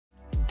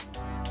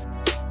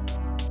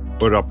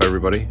What up,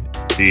 everybody?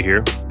 D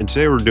here, and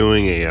today we're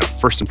doing a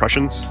first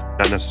impressions,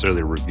 not necessarily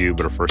a review,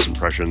 but a first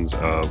impressions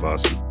of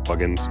some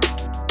plugins.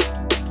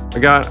 I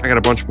got a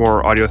bunch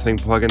more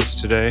AudioThing plugins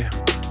today.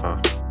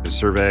 The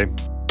survey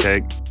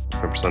tag,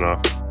 10%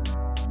 off.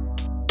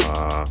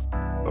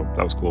 So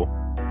that was cool.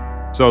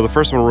 So the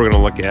first one we're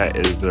going to look at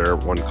is their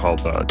one called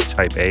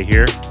Type A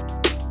here.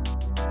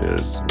 We're going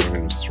to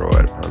just throw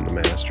it on the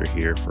master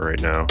here for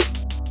right now.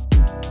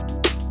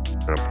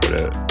 I'm going to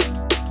put it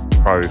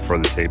probably for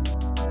the tape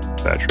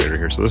saturator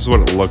here. So this is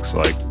what it looks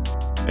like.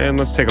 And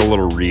let's take a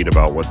little read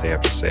about what they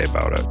have to say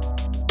about it.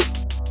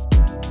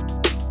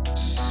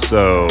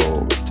 So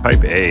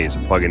Type A is a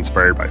plugin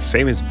inspired by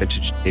famous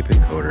vintage tape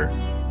encoder.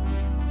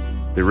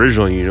 The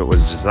original unit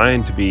was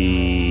designed to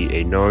be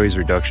a noise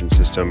reduction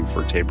system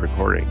for tape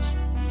recordings,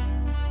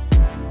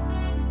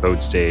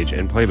 decode stage,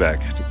 and playback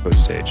decode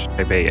stage.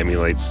 Type A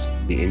emulates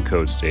the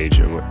encode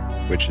stage,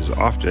 which is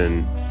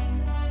often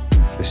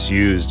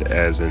misused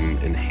as an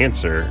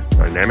enhancer,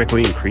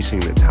 dynamically increasing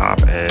the top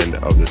end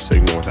of the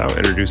signal without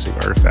introducing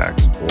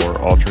artifacts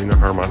or altering the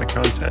harmonic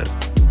content.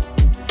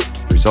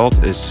 The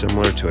result is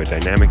similar to a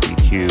dynamic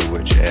EQ,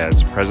 which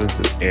adds presence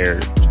and air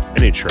to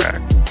any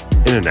track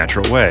in a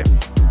natural way.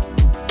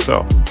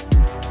 So,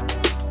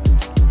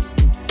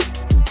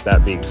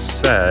 that being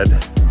said,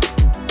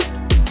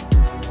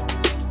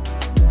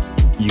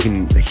 you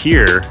can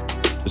hear,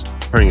 just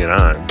turning it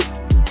on,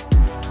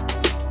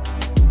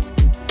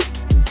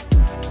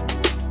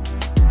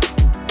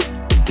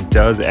 it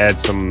does add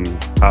some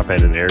top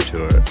end and air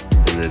to it,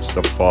 and it's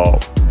the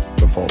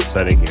default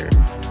setting here.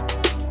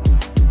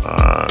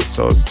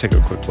 So let's take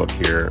a quick look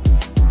here.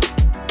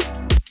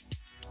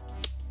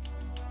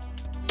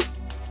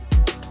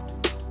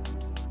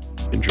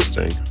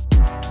 Interesting.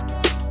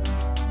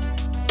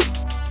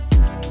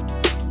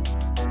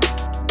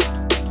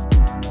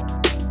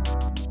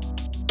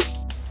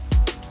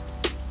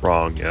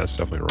 Wrong, yeah, it's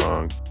definitely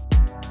wrong.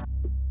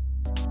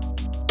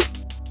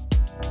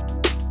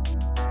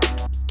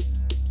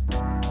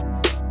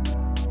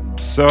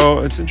 So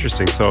it's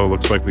interesting. So it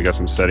looks like we got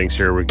some settings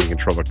here. We can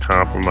control the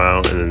comp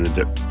amount and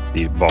then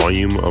the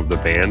volume of the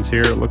bands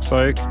here, it looks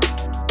like.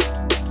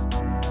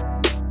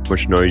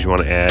 Which noise you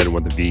want to add, and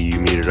what the VU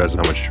meter does,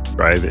 and how much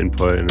drive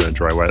input, and the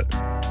dry wet.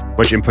 How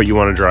much input you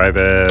want to drive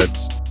it,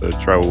 the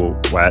dry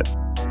wet.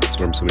 That's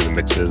what I'm assuming the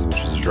mix is,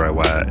 which is dry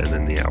wet, and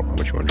then the out, how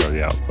much you want to drive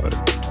the output.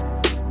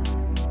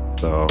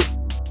 So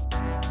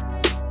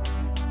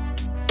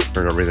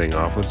turn everything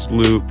off. Let's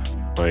loop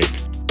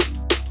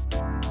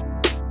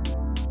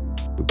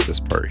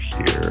this part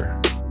here,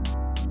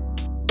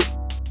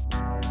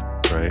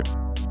 right?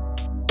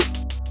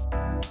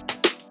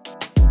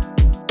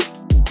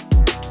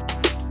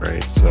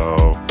 Right,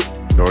 so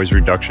noise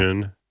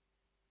reduction.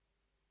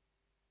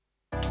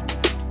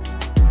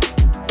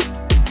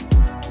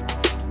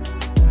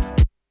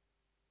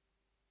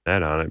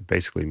 Add on it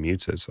basically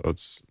mutes it, so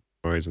it's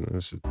noise, and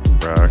this is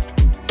correct.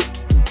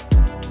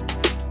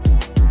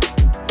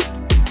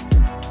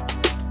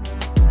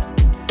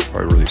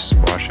 Probably really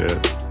squash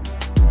it.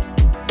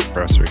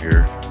 Compressor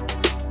here.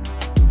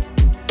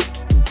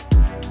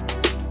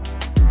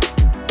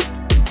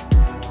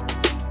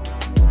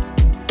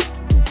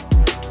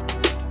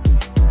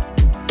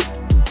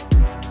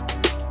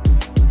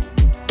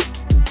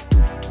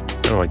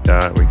 Like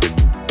that, we could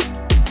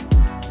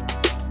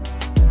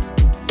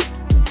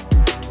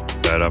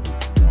that up,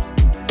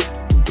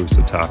 boost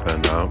the top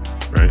end out,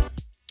 right?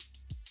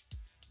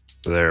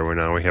 So there,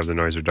 now we have the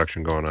noise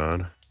reduction going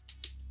on.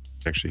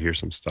 Actually hear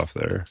some stuff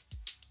there.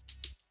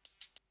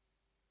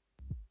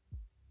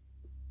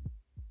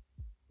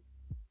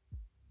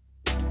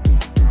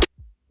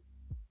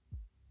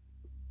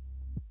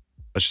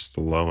 That's just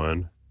the low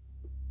end.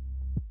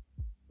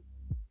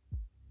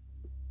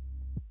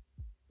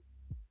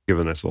 Give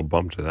a nice little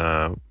bump to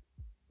that.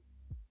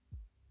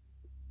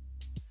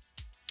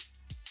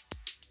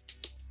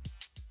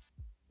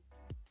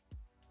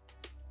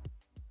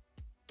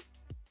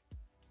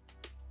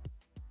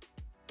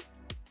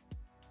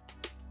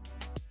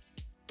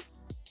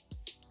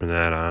 Turn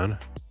that on.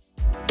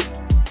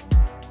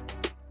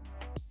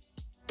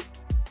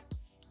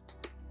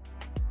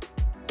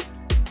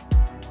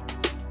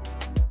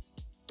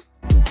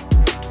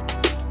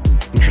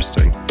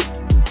 Interesting.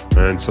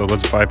 And so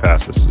let's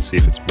bypass this to see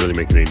if it's really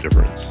making any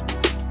difference.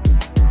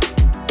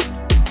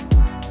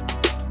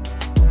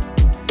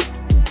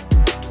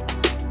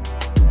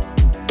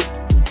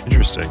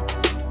 Interesting.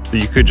 So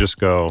you could just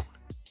go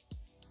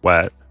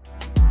wet,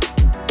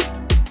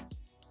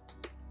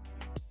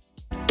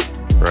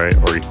 right?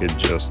 Or you could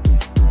just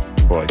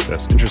go like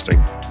this.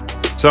 Interesting.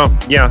 So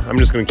yeah, I'm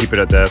just going to keep it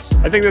at this.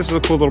 I think this is a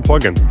cool little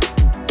plugin.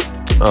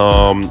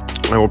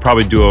 I will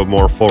probably do a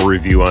more full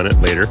review on it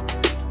later.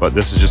 But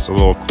this is just a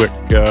little quick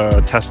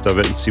test of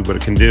it and see what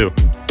it can do.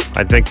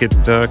 I think it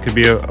could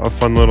be a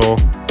fun little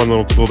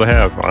tool to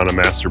have on a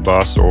master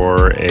bus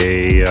or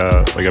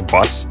like a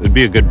bus. It'd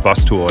be a good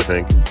bus tool, I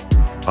think.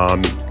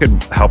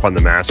 Could help on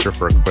the master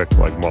for a quick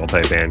like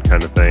multi-band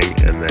kind of thing,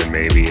 and then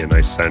maybe a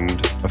nice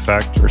send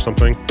effect or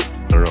something.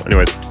 I don't know.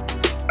 Anyways,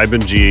 I've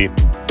been G.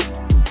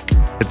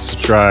 Hit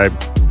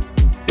subscribe.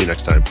 See you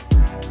next time.